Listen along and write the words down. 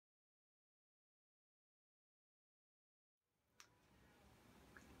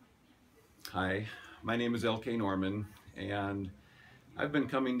Hi, my name is L.K. Noramn, and I've been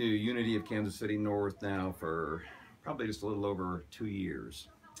coming to Unity of Kansas City North now for probably just a little over 2 years.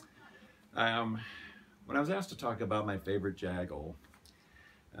 When I was asked to talk about my favorite Jaggle,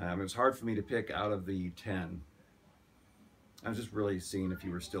 it was hard for me to pick out of the 10. I was just really seeing if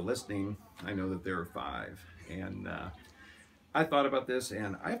you were still listening. I know that there are 5, and I thought about this,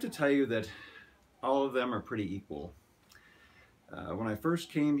 and I have to tell you that all of them are pretty equal. When I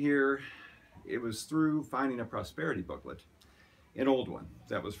first came here, it was through finding a prosperity booklet, an old one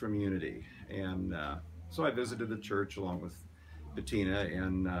that was from Unity, and so I visited the church along with Bettina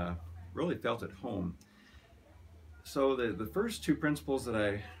and really felt at home. So the first 2 principles that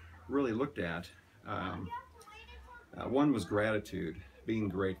I really looked at, one was gratitude, being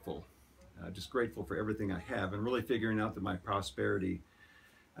grateful, just grateful for everything I have, and really figuring out that my prosperity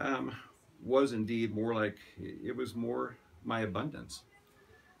was indeed more like, it was more my abundance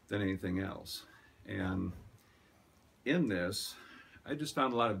than anything else. And in this, I just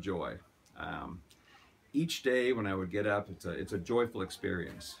found a lot of joy. Each day when I would get up, it's a joyful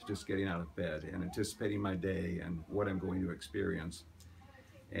experience, just getting out of bed and anticipating my day and what I'm going to experience.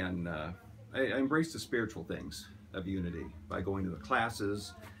 And I embrace the spiritual things of Unity by going to the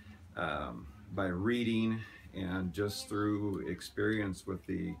classes, by reading, and just through experience with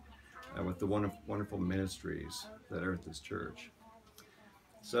the wonderful ministries that are at this church.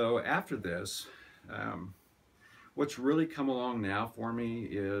 So after this, what's really come along now for me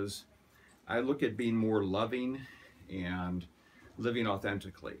is I look at being more loving and living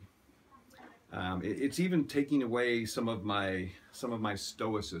authentically. It's even taking away some of my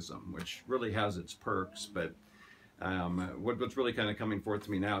stoicism, which really has its perks, but what's really kind of coming forth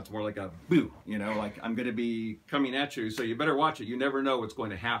to me now, it's more like a boo, you know, like I'm going to be coming at you, so you better watch it. You never know what's going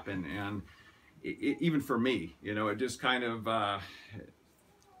to happen. And even for me, you know, it just kind of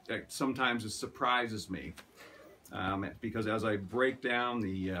sometimes it surprises me, because as I break down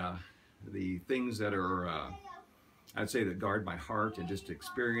the things that are I'd say that guard my heart, and just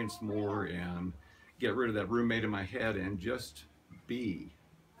experience more and get rid of that roommate in my head and just be,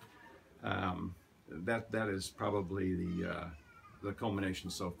 that is probably the culmination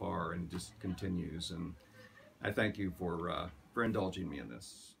so far, and just continues. And I thank you for indulging me in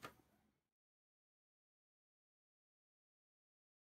this.